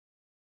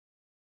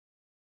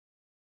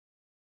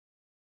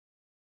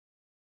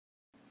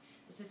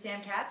This is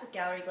Sam Katz with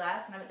Gallery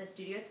Glass, and I'm at the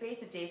studio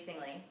space of Dave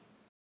Singley.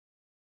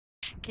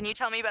 Can you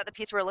tell me about the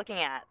piece we're looking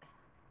at?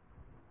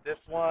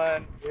 This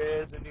one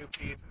is a new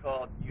piece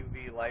called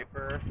UV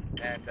Lifer,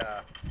 and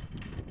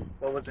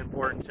what was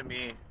important to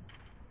me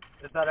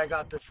is that I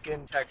got the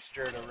skin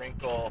texture to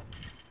wrinkle,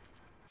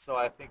 so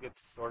I think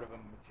it's sort of a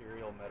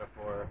material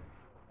metaphor,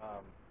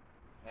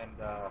 and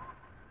it's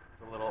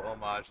a little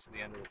homage to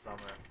the end of the summer.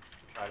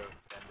 Try to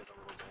extend it a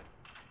little bit.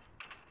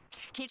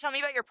 Can you tell me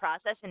about your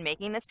process in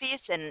making this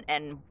piece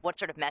and what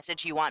sort of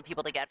message you want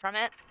people to get from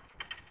it?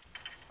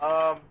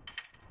 I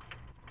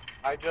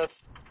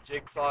just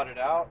jigsawed it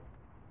out.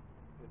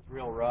 It's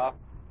real rough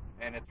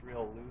and it's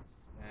real loose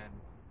and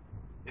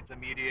it's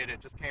immediate.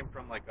 It just came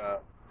from like a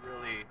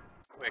really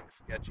quick,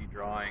 sketchy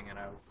drawing, and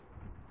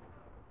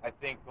I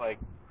think like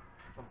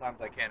sometimes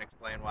I can't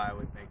explain why I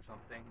would make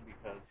something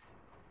because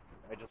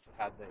I just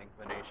had the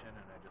inclination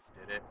and I just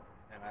did it,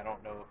 and I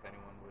don't know if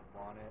anyone would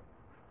want it,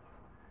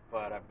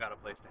 but I've got a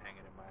place to hang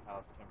it in my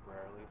house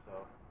temporarily,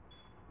 so.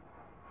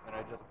 And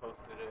I just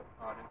posted it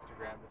on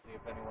Instagram to see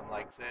if anyone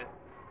likes it.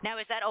 Now,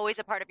 is that always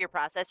a part of your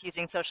process,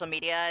 using social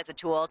media as a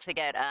tool to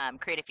get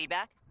creative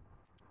feedback?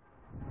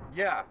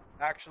 Yeah,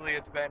 actually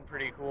it's been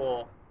pretty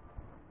cool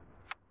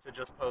to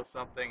just post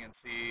something and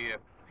see if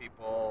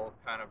people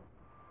kind of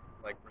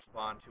like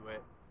respond to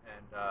it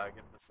and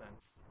get the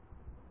sense,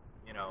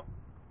 you know,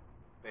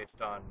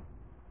 based on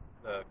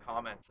the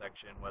comment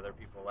section, whether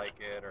people like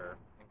it or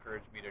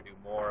encourage me to do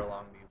more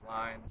along these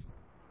lines.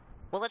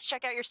 Well, let's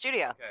check out your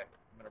studio. Okay,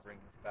 I'm gonna bring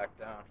this back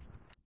down.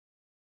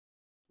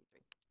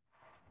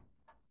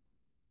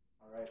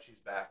 All right, she's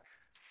back.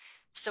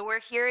 So we're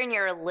here in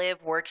your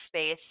live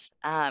workspace.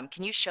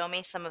 Can you show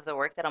me some of the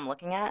work that I'm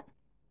looking at?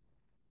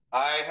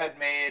 I had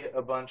made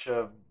a bunch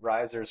of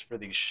risers for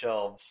these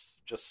shelves,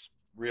 just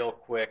real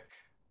quick,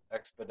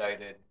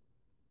 expedited,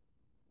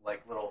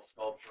 like little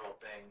sculptural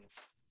things.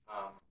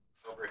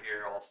 Over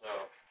here also,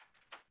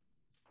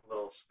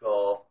 little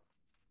skull.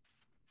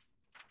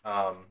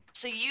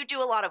 So you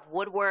do a lot of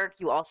woodwork.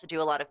 You also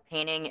do a lot of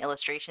painting,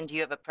 illustration. Do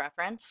you have a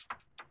preference?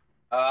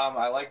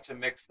 I like to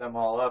mix them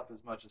all up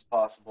as much as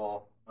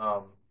possible.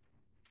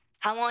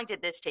 How long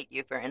did this take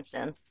you, for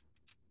instance?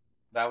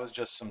 That was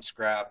just some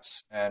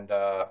scraps, and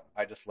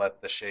I just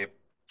let the shape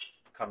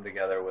come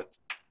together with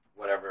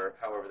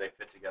however they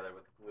fit together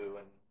with glue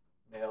and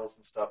nails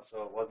and stuff,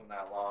 so it wasn't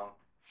that long.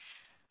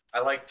 I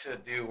like to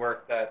do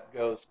work that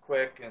goes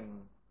quick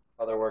and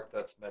other work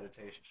that's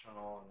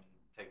meditational and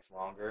takes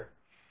longer.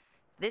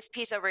 This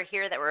piece over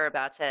here that we're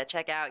about to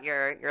check out,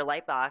 your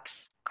light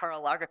box,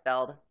 Karl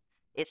Lagerfeld,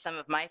 is some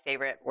of my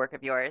favorite work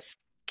of yours.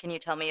 Can you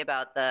tell me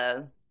about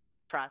the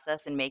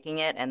process in making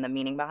it and the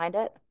meaning behind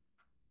it?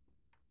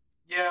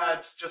 Yeah,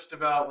 it's just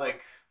about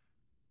like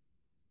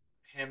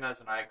him as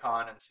an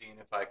icon and seeing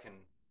if I can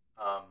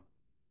um,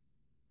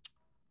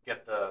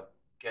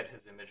 get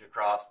his image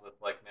across with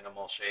like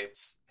minimal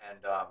shapes, and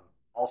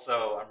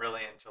also I'm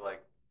really into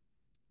like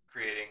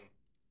creating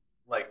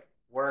like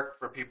work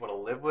for people to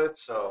live with.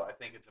 So I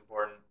think it's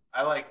important.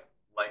 I like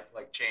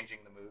changing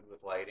the mood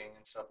with lighting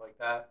and stuff like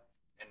that.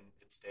 And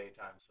it's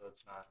daytime, so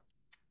it's not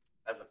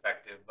as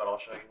effective. But I'll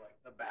show you like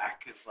the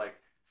back is like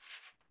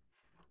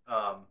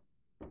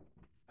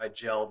I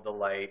gelled the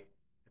light.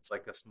 It's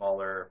like a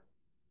smaller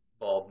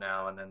bulb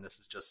now, and then this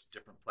is just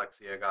different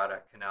plexi I got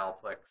at Canal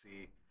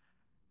Plexi.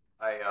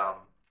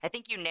 I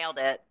think you nailed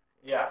it.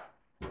 Yeah,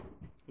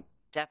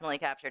 Definitely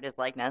captured his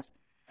likeness.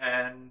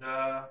 and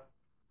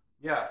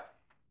yeah.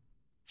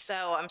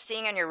 So I'm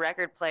seeing on your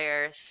record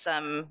player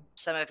some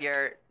of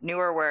your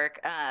newer work.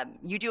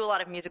 You do a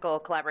lot of musical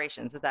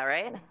collaborations, is that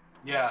right?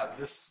 Yeah,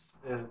 this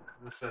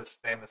says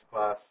famous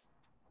class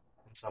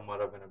in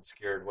somewhat of an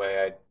obscured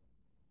way.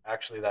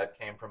 That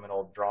came from an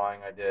old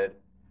drawing I did,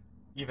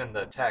 even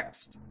the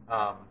text.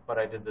 But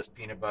I did this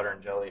peanut butter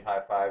and jelly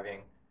high-fiving.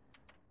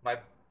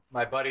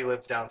 My buddy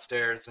lives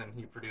downstairs and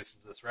he produces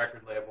this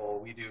record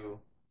label.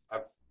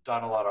 I've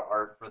done a lot of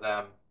art for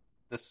them.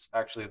 This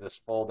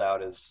fold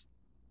out is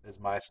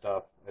my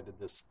stuff. I did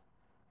this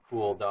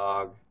cool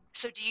dog.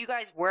 So do you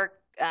guys work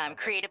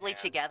creatively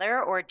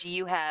together, or do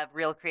you have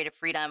real creative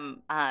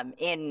freedom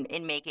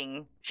in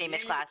making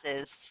famous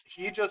classes?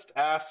 He just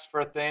asks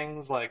for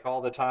things like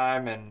all the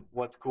time, and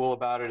what's cool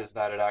about it is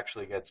that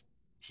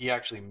he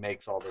actually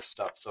makes all this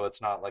stuff. So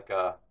it's not like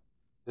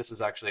this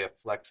is actually a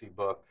flexi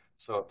book,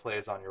 so it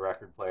plays on your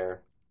record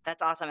player.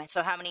 That's awesome.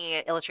 So how many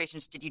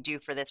illustrations did you do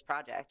for this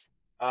project?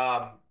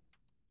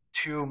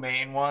 Two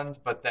main ones,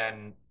 but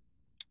then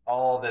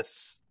all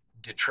this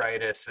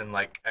detritus and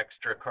like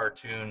extra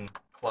cartoon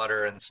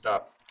clutter and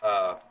stuff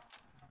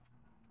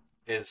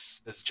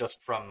is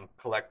just from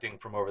collecting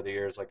from over the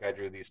years. Like I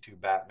drew these two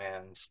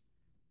Batmans,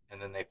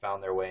 and then they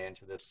found their way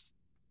into this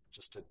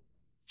just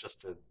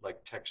to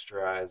like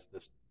texturize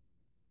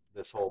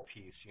this whole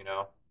piece, you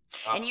know.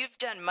 And you've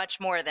done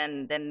much more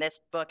than this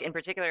book in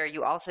particular.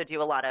 You also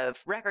do a lot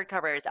of record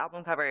covers,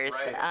 album covers.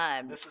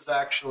 Right. This is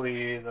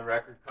actually the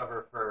record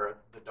cover for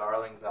the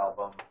Darlings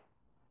album,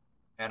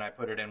 and I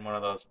put it in one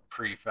of those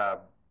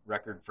prefab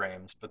record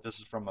frames. But this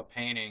is from a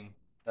painting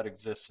that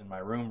exists in my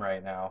room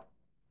right now.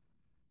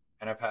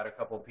 And I've had a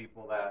couple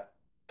people that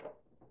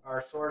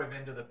are sort of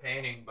into the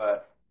painting,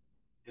 but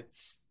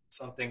it's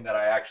something that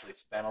I actually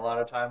spent a lot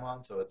of time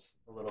on, so it's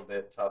a little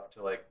bit tough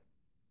to like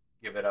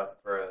give it up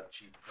for a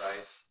cheap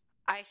price.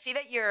 I see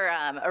that you're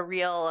a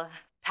real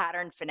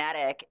pattern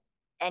fanatic,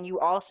 and you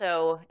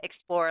also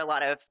explore a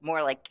lot of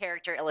more like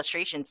character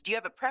illustrations. Do you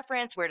have a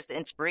preference? Where does the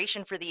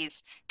inspiration for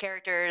these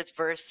characters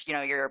versus,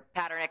 your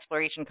pattern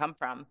exploration come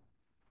from?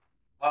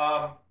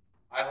 I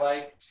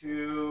like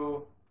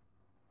to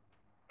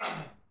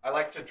I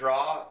like to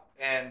draw,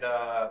 and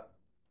I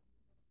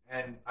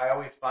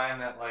always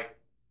find that like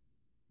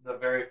the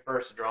very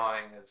first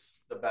drawing is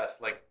the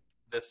best. Like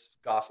this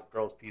Gossip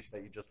Girls piece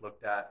that you just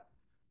looked at,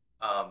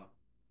 um,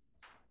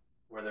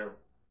 where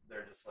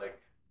they're just like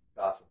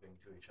gossiping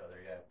to each other.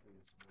 Yeah,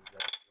 please move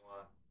that if you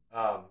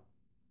want.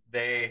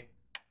 They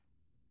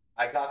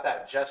I got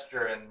that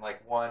gesture in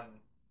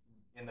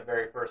the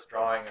very first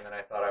drawing, and then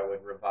I thought I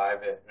would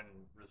revive it and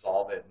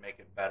resolve it and make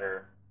it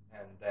better,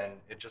 and then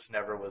it just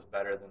never was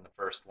better than the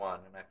first one.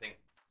 And I think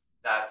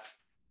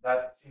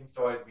that seems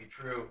to always be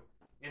true.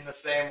 In the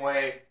same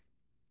way,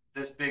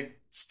 this big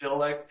still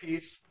life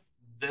piece,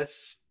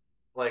 this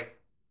like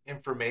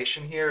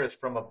information here is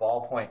from a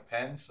ballpoint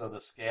pen, so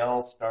the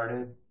scale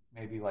started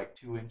maybe like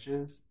 2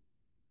 inches,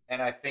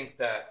 and I think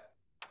that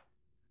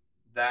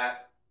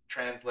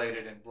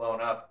translated and blown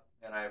up,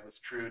 and I was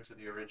true to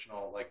the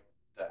original, like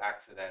the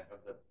accident of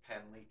the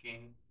pen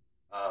leaking,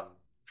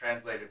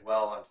 translated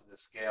well onto the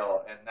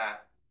scale, and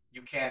that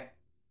you can't.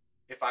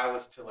 If I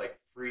was to like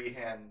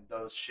freehand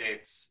those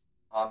shapes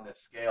on this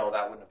scale,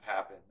 that wouldn't have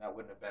happened. That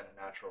wouldn't have been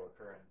a natural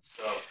occurrence.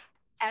 So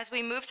As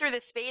we move through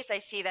the space, I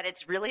see that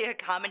it's really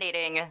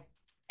accommodating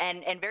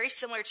and very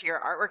similar to your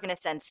artwork in a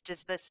sense.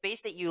 Does the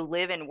space that you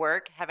live and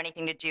work have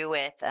anything to do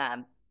with,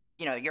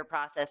 your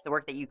process, the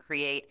work that you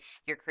create,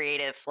 your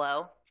creative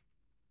flow?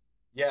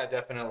 yeah,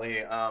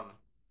 definitely.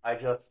 I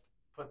just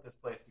put this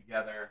place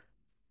together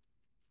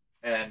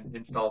and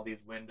installed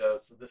these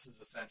windows. So this is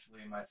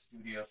essentially my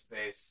studio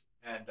space,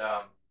 and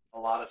a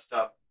lot of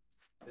stuff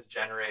is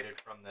generated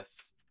from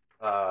this.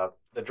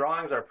 The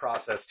drawings are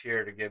processed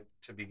here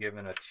to be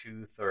given a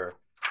tooth or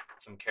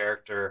some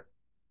character.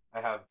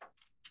 I have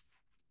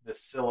this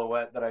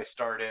silhouette that I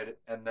started,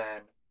 and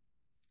then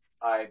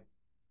I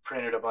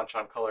printed a bunch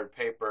on colored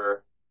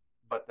paper,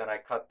 but then I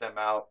cut them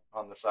out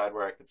on the side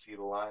where I could see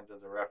the lines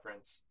as a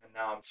reference. And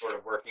now I'm sort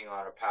of working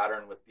on a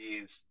pattern with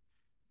these,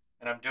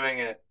 and I'm doing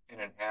it in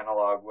an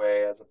analog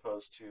way as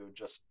opposed to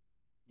just,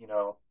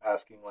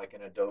 asking like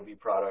an Adobe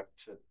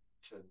product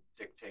to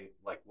dictate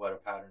like what a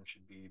pattern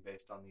should be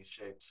based on these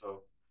shapes,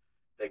 so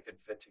they could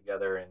fit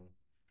together in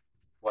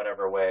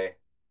whatever way.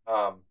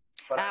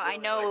 But Now, I I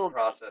really know, like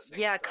processing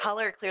yeah, stuff.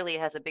 color clearly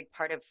has a big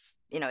part of,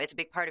 it's a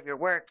big part of your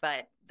work,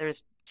 but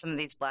there's some of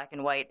these black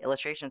and white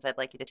illustrations I'd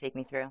like you to take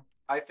me through.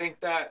 I think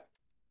that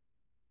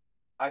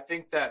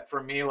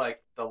for me,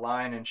 like the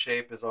line and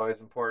shape is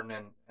always important,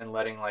 and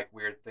letting like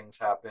weird things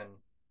happen.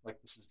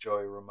 Like this is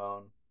Joey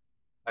Ramone.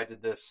 I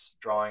did this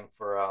drawing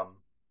for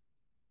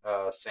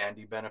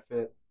Sandy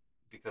benefit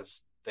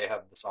because they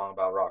have the song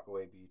about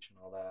Rockaway Beach and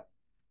all that,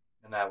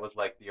 and that was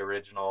like the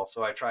original.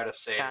 So I try to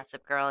save.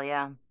 Gossip Girl,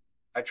 yeah.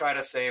 I try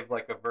to save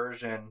like a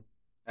version,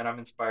 and I'm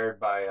inspired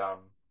by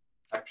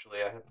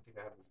actually I think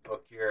I have this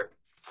book here.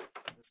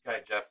 This guy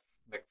Jeff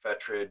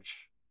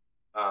McFetridge,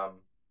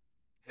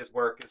 his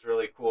work is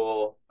really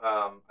cool.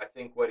 I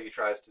think what he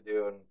tries to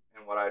do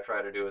and what I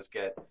try to do is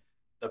get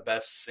the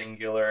best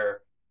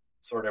singular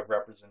sort of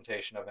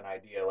representation of an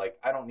idea. Like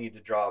I don't need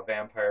to draw a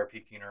vampire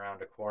peeking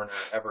around a corner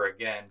ever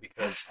again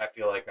because I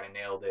feel like I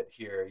nailed it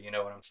here. You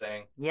know what I'm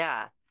saying?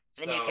 Yeah.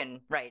 Then you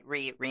can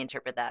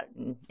reinterpret that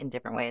in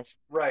different ways.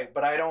 Right,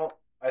 but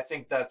I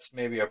think that's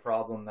maybe a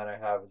problem that I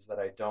have, is that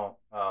I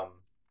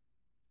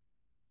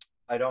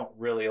don't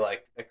really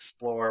like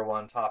explore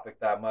one topic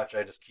that much.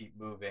 I just keep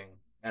moving,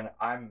 and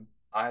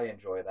I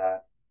enjoy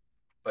that.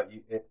 But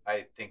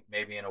I think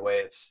maybe in a way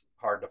it's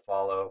hard to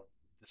follow.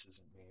 This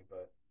isn't me,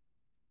 but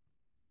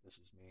this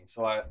is me.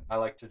 So I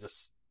like to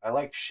I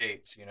like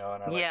shapes, and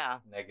I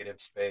like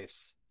negative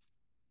space.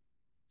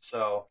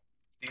 So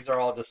these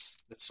are all it's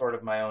sort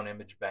of my own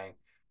image bank.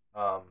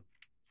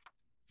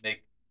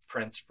 Make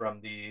prints from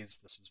these.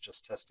 This was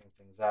just testing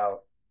things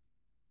out.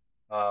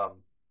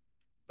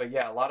 But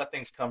yeah, a lot of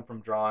things come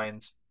from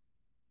drawings,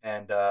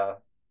 and a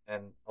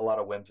lot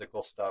of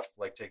whimsical stuff,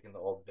 like taking the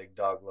old Big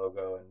Dog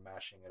logo and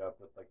mashing it up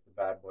with like the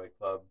Bad Boy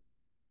Club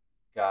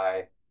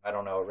guy. I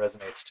don't know, it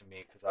resonates to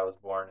me because I was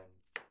born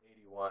in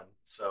 81,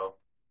 so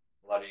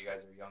a lot of you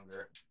guys are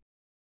younger.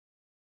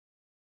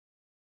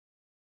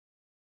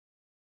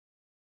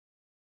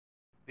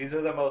 These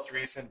are the most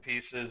recent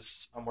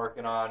pieces I'm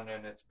working on,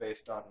 and it's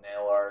based on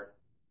nail art.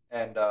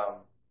 And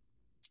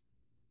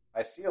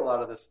I see a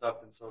lot of this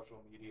stuff in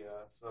social media,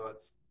 so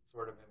it's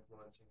sort of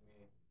influencing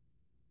me.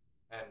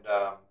 And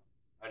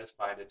I just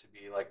find it to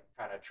be like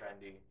kind of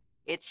trendy.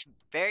 It's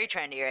very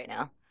trendy right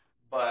now.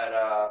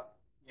 But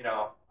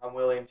I'm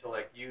willing to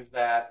like use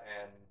that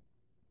and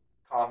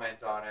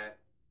comment on it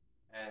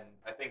and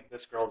I think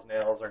this girl's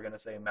nails are going to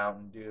say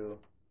Mountain Dew.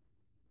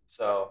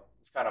 So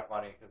it's kind of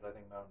funny because I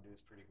think Mountain Dew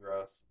is pretty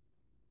gross.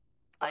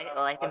 I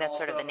think that's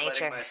sort of the I'm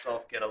nature. letting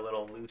myself get a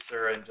little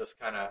looser and just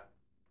kind of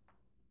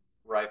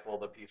rifle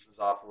the pieces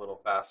off a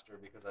little faster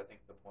because I think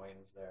the point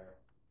is there.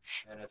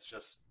 And it's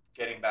just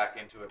getting back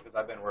into it because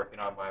I've been working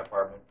on my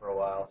apartment for a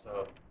while,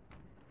 so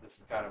this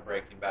is kind of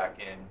breaking back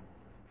in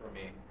for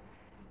me.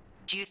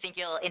 Do you think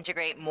you'll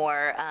integrate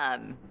more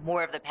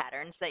of the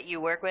patterns that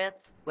you work with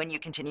when you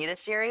continue this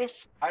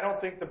series? I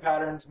don't think the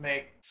patterns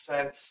make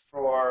sense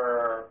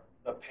for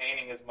the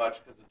painting as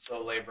much because it's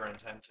so labor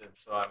intensive.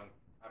 So I'm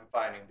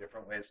finding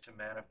different ways to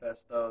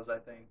manifest those. I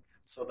think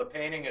so. The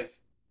painting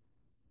is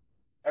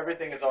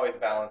everything is always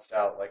balanced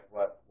out, like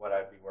what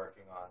I'd be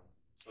working on.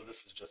 So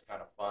this is just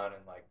kind of fun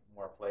and like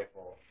more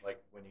playful,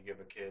 like when you give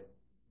a kid,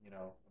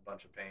 a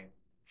bunch of paint.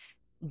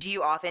 Do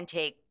you often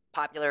take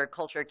popular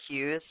culture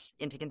cues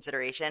into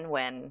consideration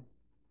when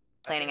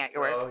planning out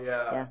your work? Oh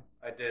yeah.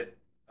 I did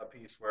a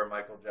piece where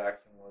Michael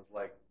Jackson was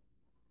like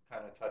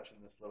kind of touching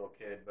this little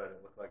kid, but it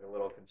looked like a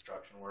little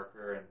construction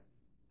worker, and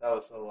that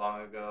was so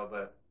long ago.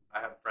 But I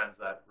have friends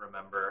that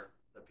remember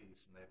the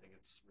piece and they think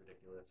it's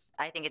ridiculous.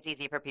 I think it's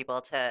easy for people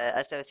to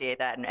associate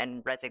that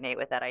and resonate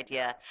with that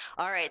idea.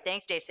 All right,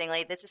 thanks, Dave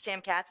Singley. This is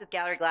Sam Katz with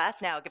Gallery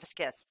Glass. Now give us a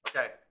kiss.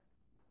 Okay.